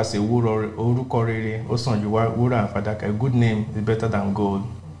Yoruba say, "Orúkọ rere, ó sàn ju wúrà and fàdákà." A good name is better than gold.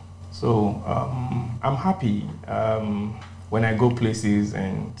 So I'm happy when I go places,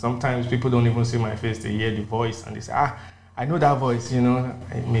 and sometimes people don't even see my face; they hear the voice and they say, I know that voice.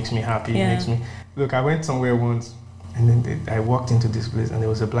 It makes me happy. Yeah. It makes me look. I went somewhere once, and then I walked into this place, and there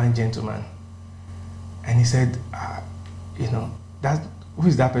was a blind gentleman, and he said, who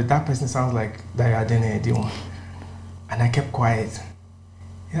is that person? That person sounds like Dayo Adeneye. And I kept quiet.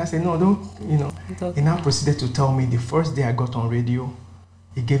 I said, no, don't, Okay. He now proceeded to tell me the first day I got on radio,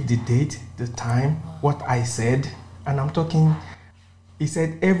 he gave the date, the time, what I said, and I'm talking, he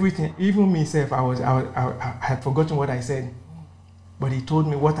said everything, even myself, I had forgotten what I said, but he told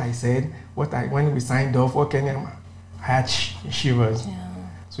me what I said, when we signed off, I had shivers. Yeah.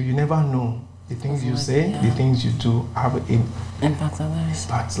 So you never know. The things you say, the things you do have impacts others.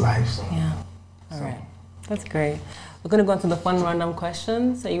 Impacts lives. Yeah. All right. That's great. We're going to go into the fun random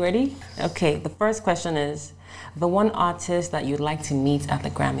questions. Are you ready? Okay. The first question is, the one artist that you'd like to meet at the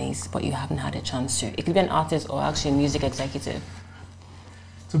Grammys, but you haven't had a chance to. It could be an artist or actually a music executive.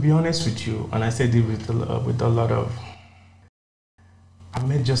 To be honest with you, and I said it with a lot of, I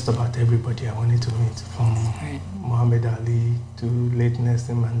met just about everybody I wanted to meet, from Muhammad Ali to late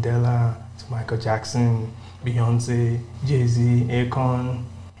Nelson Mandela to Michael Jackson, Beyonce, Jay-Z, Akon,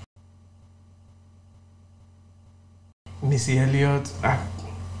 Missy Elliott.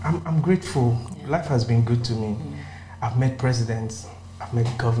 I'm grateful. Yeah. Life has been good to me. I've met presidents, I've met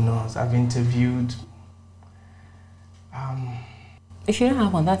governors, I've interviewed. If you don't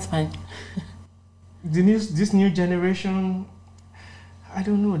have one, that's fine. This new generation, I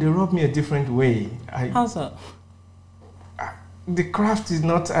don't know, they rub me a different way. How so? The craft is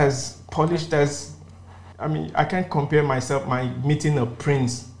not as polished as, I can't compare my meeting a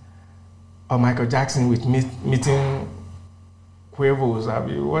Prince or Michael Jackson with meeting Quavos.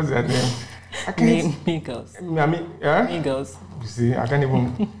 What's that name? I can't. Migos. Yeah? Migos. You see, I can't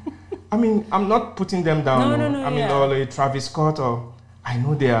even. I'm not putting them down. No. Or a Travis Scott, or I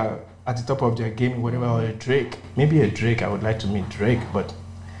know they are at the top of their game, whatever, or a Drake. Maybe a Drake, I would like to meet Drake, but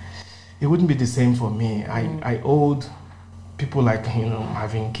it wouldn't be the same for me. I hold people like,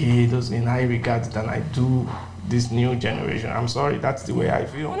 Marvin Gaye, those in high regards than I do this new generation. I'm sorry, that's the way I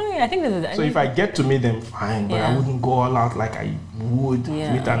feel. I think if I get to meet them, fine, but I wouldn't go all out like I would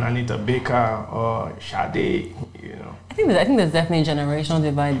meet an Anita Baker or Sade, I think there's definitely a generational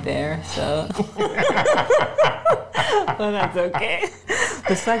divide there, so. Well, that's okay.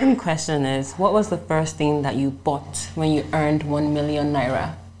 The second question is, what was the first thing that you bought when you earned 1 million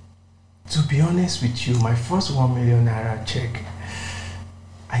naira? To be honest with you, my first 1 million naira check,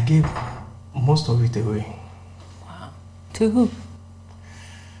 I gave most of it away. Wow. To who?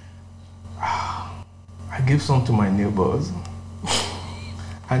 I gave some to my neighbors.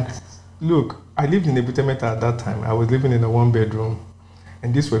 And look, I lived in Ebutemeta at that time. I was living in a 1-bedroom.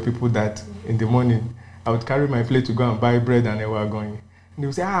 And these were people that in the morning, I would carry my plate to go and buy bread and they were going. And they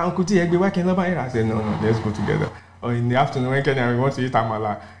would say, Uncle T, why can't I buy it? I said, no, let's go together. Or in the afternoon, when Kenya want to eat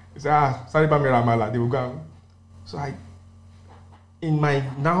amala, they say, sorry, buy me amala. They would go. So in my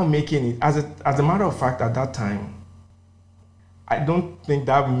now making it, as a matter of fact, at that time, I don't think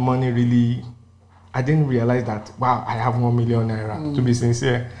that money really, I didn't realize that, wow, I have 1 million naira, to be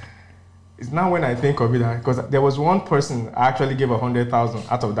sincere. It's now when I think of it, because there was one person I actually gave 100,000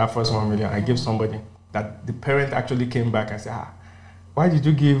 out of that first 1 million. I gave somebody that the parent actually came back and said, why did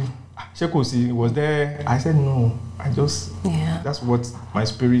you give? Shekosi was there. I said, no, that's what my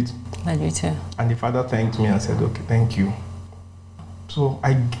spirit led you to. And the father thanked me and said, okay, thank you. So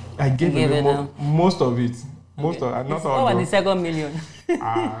I gave him most of it. Most of not all. What was the 2 million?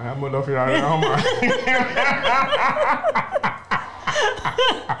 I'm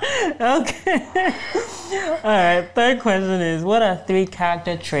Okay. All right. Third question is, what are 3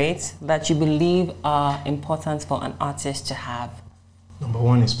 character traits that you believe are important for an artist to have? Number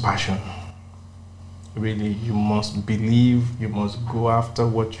 1 is passion. Really, you must believe, you must go after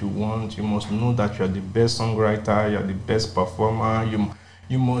what you want, you must know that you're the best songwriter, you're the best performer,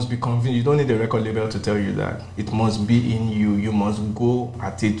 you must be convinced. You don't need a record label to tell you that. It must be in you. You must go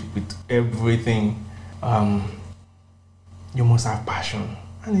at it with everything. You must have passion.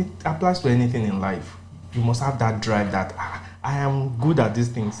 And it applies to anything in life. You must have that drive that I am good at this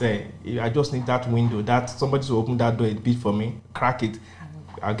thing. Say, I just need that window, that somebody to open that door, it beat for me, crack it,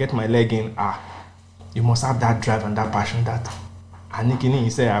 I'll get my leg in. You must have that drive and that passion that Anikini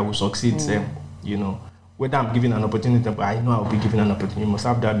say I will succeed. Say, whether I'm given an opportunity, but I know I'll be given an opportunity. You must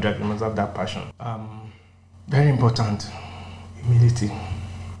have that drive, you must have that passion. Very important, humility.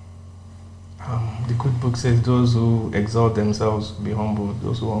 The good book says those who exalt themselves be humble,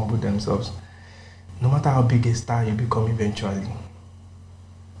 those who humble themselves. No matter how big a star you become eventually,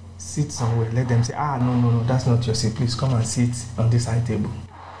 sit somewhere, let them say, no, that's not your seat. Please come and sit on this high table.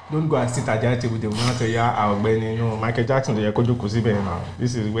 Don't go and sit at the high table. They will not say, Michael Jackson,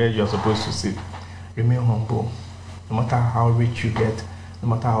 this is where you're supposed to sit. Remain humble. No matter how rich you get, no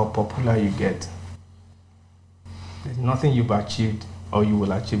matter how popular you get, there's nothing you've achieved or you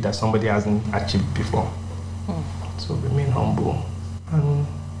will achieve that somebody hasn't achieved before. So remain humble and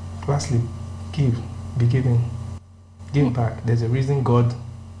Lastly, give. Be giving. Give back. There's a reason God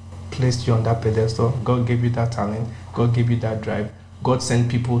placed you on that pedestal. God gave you that talent. God gave you that drive. God sent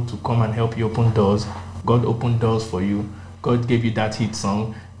people to come and help you open doors. God opened doors for you. God gave you that hit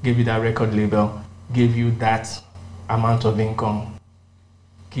song, gave you that record label, gave you that amount of income.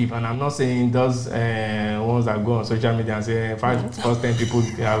 Give. And I'm not saying those ones that go on social media and say, if I first 10 people,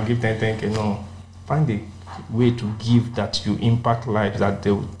 I'll give 10K. No. Find a way to give that you impact lives, that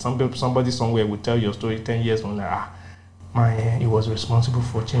somebody somewhere will tell your story 10 years from now. He was responsible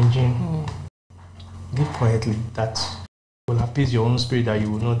for changing. Give quietly. That will appease your own spirit, that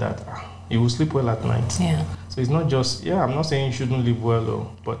you will know that you will sleep well at night. Yeah. So it's not just, I'm not saying you shouldn't live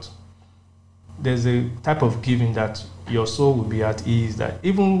well, but there's a type of giving that your soul will be at ease, that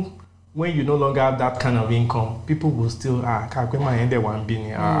even when you no longer have that kind of income, people will still, you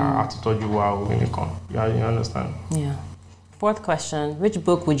understand? Yeah. Fourth question, which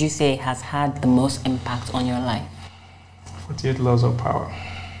book would you say has had the most impact on your life? 48 Laws of Power.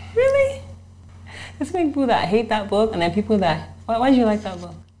 Really? There's many people that hate that book, and then people that, why do you like that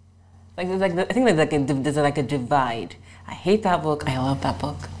book? I think there's like a divide. I hate that book, I love that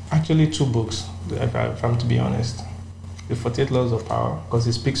book. Actually, two books, if I'm to be honest. The 48 Laws of Power, because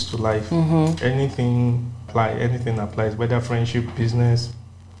it speaks to life. Anything applies, whether friendship, business.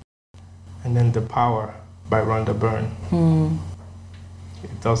 And then The Power by Rhonda Byrne.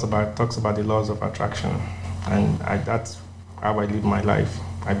 It talks about the laws of attraction. And that's how I live my life.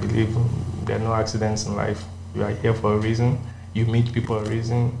 I believe there are no accidents in life. You are here for a reason. You meet people for a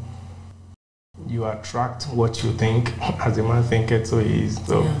reason. You attract what you think. As a man thinketh, so he is.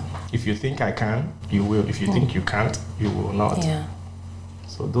 So if you think I can, you will. If you think you can't, you will not. Yeah.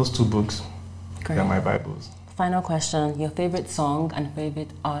 So those two books, they're my Bibles. Final question, your favorite song and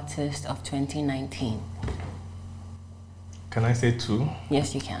favorite artist of 2019? Can I say two?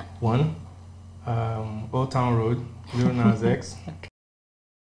 Yes, you can. One, Old Town Road, Lil Nas X. Okay.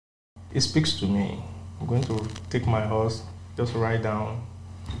 It speaks to me. I'm going to take my horse, just ride down.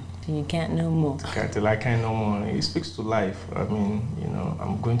 You can't no more. Till I can't no more. It speaks to life. I mean,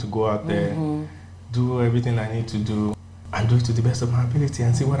 I'm going to go out there, do everything I need to do, and do it to the best of my ability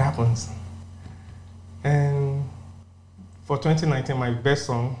and see what happens. And for 2019, my best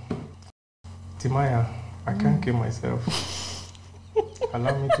song, Timaya, I Can't Kill Myself.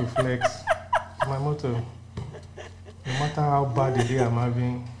 Allow me to flex. My motto. No matter how bad the day I'm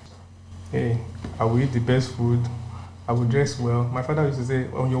having, hey, I will eat the best food. I will dress well. My father used to say,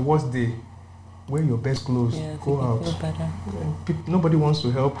 on your worst day, wear your best clothes, go out. Feel better. Nobody wants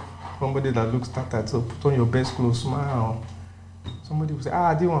to help somebody that looks tattered, so put on your best clothes, smile. Somebody will say,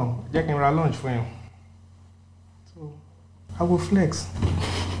 do you want Jack and lunch for him? So I will flex.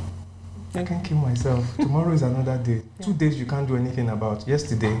 I can't kill myself. Tomorrow is another day. 2 days you can't do anything about.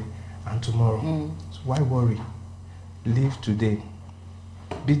 Yesterday and tomorrow. So why worry? Live today.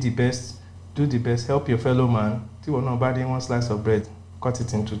 Be the best. Do the best. Help your fellow man. See what nobody one slice of bread. Cut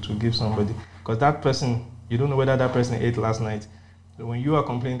it into two. Give somebody. Because that person, you don't know whether that person ate last night. So when you are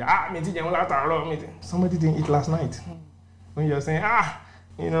complaining, somebody didn't eat last night. When you're saying,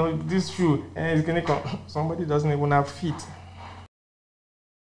 this shoe, it's gonna come. Somebody doesn't even have feet.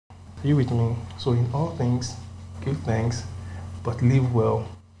 Are you with me? So in all things, give thanks, but live well.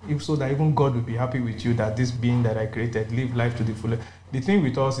 If so that even God will be happy with you, that this being that I created, live life to the fullest. The thing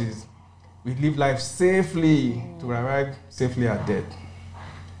with us is, we live life safely to arrive safely at death.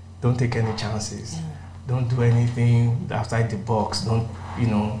 Don't take any chances. Don't do anything outside the box. Don't,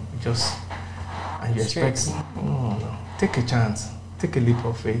 just, and you expect, no. Take a chance. Take a leap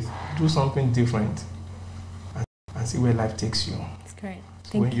of faith. Do something different and see where life takes you. That's great.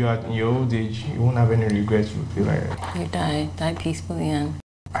 When you are in your old age, you won't have any regrets. You feel like you die peacefully, and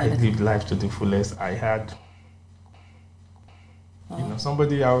I lived life to the fullest. I had,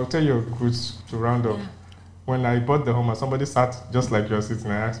 somebody. I will tell you to round up. When I bought the Hummer, somebody sat just like you're sitting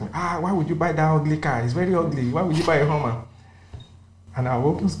and asked me, why would you buy that ugly car? It's very ugly. Why would you buy a Hummer? And I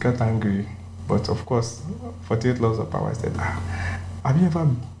almost got angry. But of course, 48 Laws of Power, I said, have you ever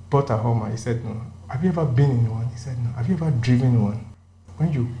bought a Hummer? He said, no. Have you ever been in one? He said, no. Have you ever driven one?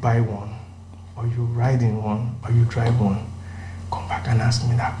 When you buy one, or you ride in one, or you drive one, come back and ask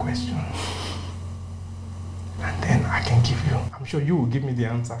me that question. And then I can give you, I'm sure you will give me the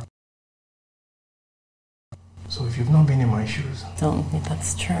answer. So if you've not been in my shoes.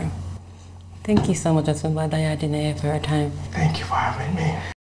 That's true. Thank you so much, Dayo Adeneye, for your time. Thank you for having me.